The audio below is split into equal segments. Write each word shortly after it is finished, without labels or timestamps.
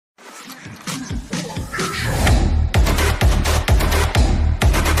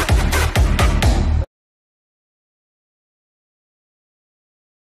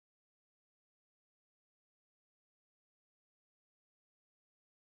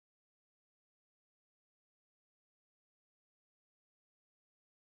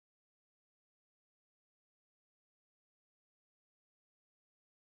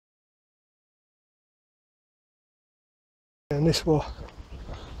And this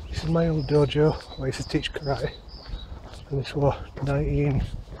is my old dojo where I used to teach karate, and this was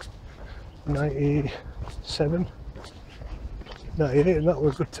 1997, 98, and that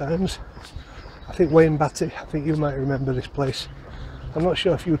were good times. I think Wayne Batty, I think you might remember this place. I'm not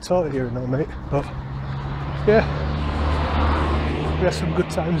sure if you taught it here or not, mate, but yeah, we had some good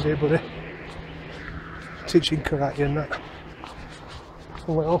times here, buddy, teaching karate and that.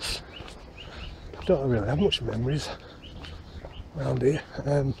 And what else? I don't really have much memories around here.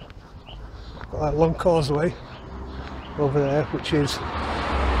 Got that long causeway over there, which is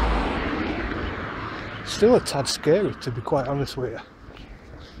still a tad scary, to be quite honest with you.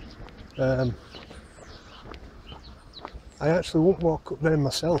 I actually won't walk up there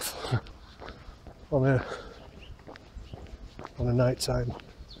myself on a night time.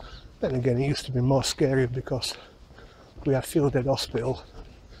 Then again, it used to be more scary because we had Fieldhead Hospital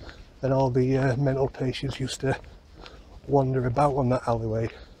and all the mental patients used to wander about on that alleyway,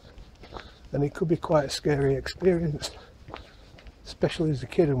 and it could be quite a scary experience, especially as a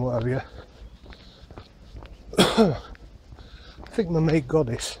kid and what have you. I think my mate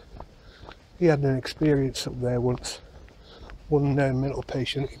Goddess, he had an experience up there once. One mental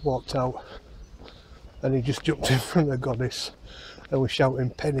patient, he walked out and he just jumped in front of Goddess and was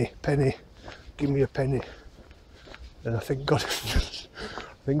shouting, "Penny, penny, give me a penny." And I think Goddess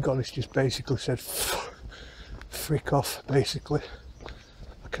just basically said, "Frick off," basically.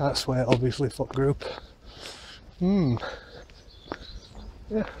 I can't swear, obviously, fuck group. Yeah,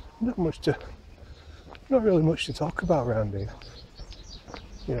 not really much to talk about around here.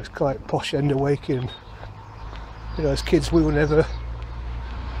 You know, it's quite posh end of waking. You know, as kids we were never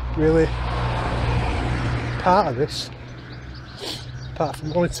really part of this. Apart from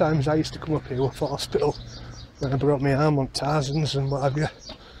the only times I used to come up here were for hospital, when I broke my arm on Tarzans and what have you.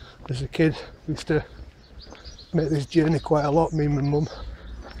 As a kid, we used to make this journey quite a lot, me and my mum.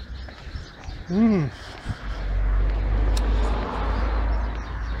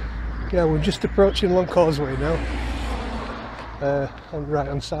 Yeah, we're just approaching Long Causeway now, on the right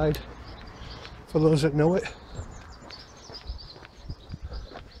hand side, for those that know it.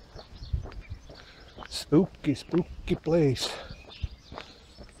 Spooky, spooky place.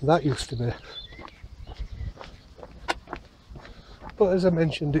 That used to be. But as I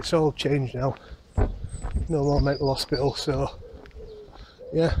mentioned, it's all changed now. No more mental hospital, so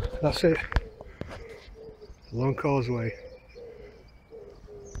yeah, that's it. Long Causeway.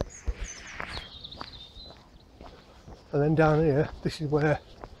 And then down here, this is where,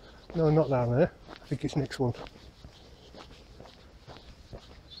 no, not down there, I think it's next one.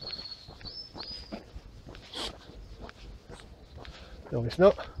 No, it's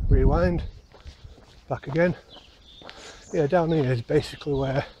not. Rewind. Back again. Yeah, down here is basically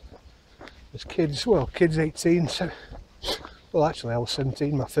where as kids, well, kids 18, well actually I was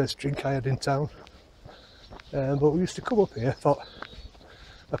 17, my first drink I had in town. But we used to come up here, thought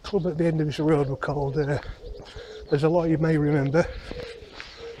a club at the end of this road were called, there's a lot you may remember,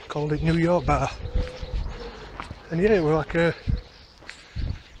 called it New York Bar. And yeah, it was like a,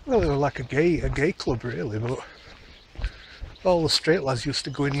 well, it was like a gay club really, but all the straight lads used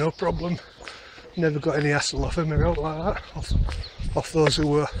to go in no problem. Never got any hassle off them or out like that, off those who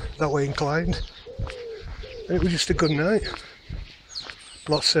were that way inclined. And it was just a good night.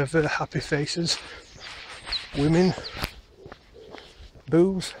 Lots of happy faces, women,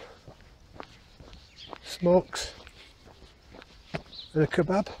 booze, smokes, and a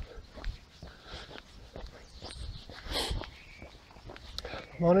kebab.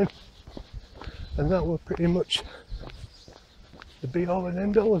 Morning. And that was pretty much the be all and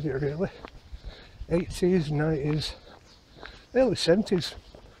end all of it really. 80s, 90s, early 70s.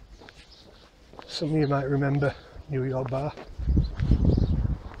 Some of you might remember New York Bar.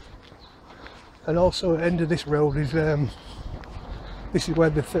 And also at the end of this road is this is where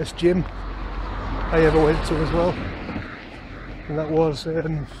the first gym I ever went to as well, and that was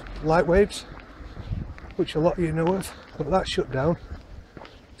Lightwaves, which a lot of you know of, but that shut down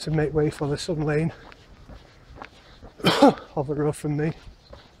to make way for the Sun Lane off the road from me.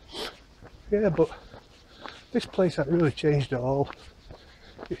 Yeah, but this place hasn't really changed at all.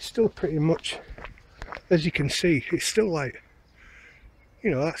 It's still pretty much, as you can see, it's still like,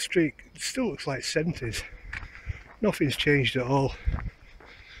 you know, that street still looks like 70s. Nothing's changed at all.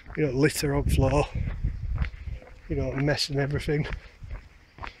 You know, litter on floor, you know, mess and everything.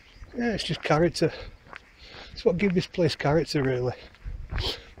 Yeah, it's just character. It's what gives this place character really.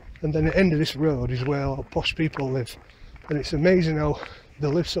 And then at the end of this road is where all posh people live. And it's amazing how they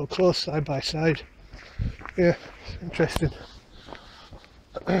live so close, side by side. Yeah, it's interesting.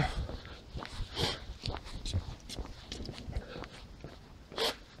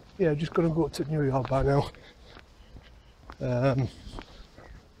 yeah, just gonna go to New York by now.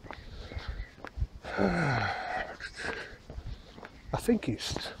 I think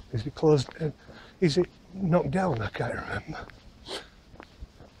is it closed? Is it knocked down? I can't remember.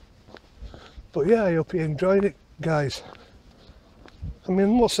 But yeah, I hope you enjoyed it, guys. I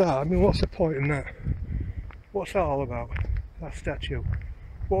mean, what's that? I mean, what's the point in that? What's that all about? That statue.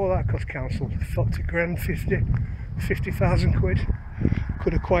 What will that cost council? 40 grand, 50,000 quid?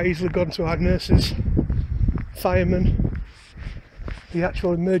 Could have quite easily gone to our nurses, firemen, the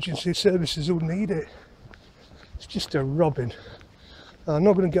actual emergency services who need it. It's just a robbing. I'm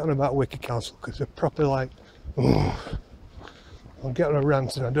not going to get on about Wicked Council because they're proper like, oh, I'm getting a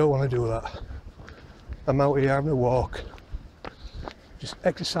rant and I don't want to do that. I'm out here having a walk, just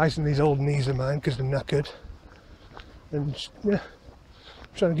exercising these old knees of mine because they're knackered, and just, yeah,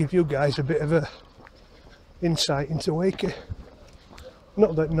 trying to give you guys a bit of a insight into Wakey.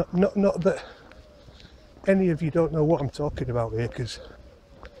 Not that any of you don't know what I'm talking about here, because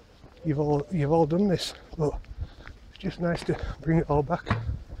you've all done this, but it's just nice to bring it all back,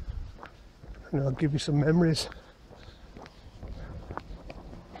 and I'll give you some memories.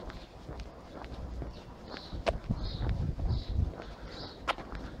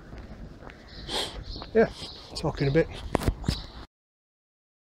 Yeah, talking a bit.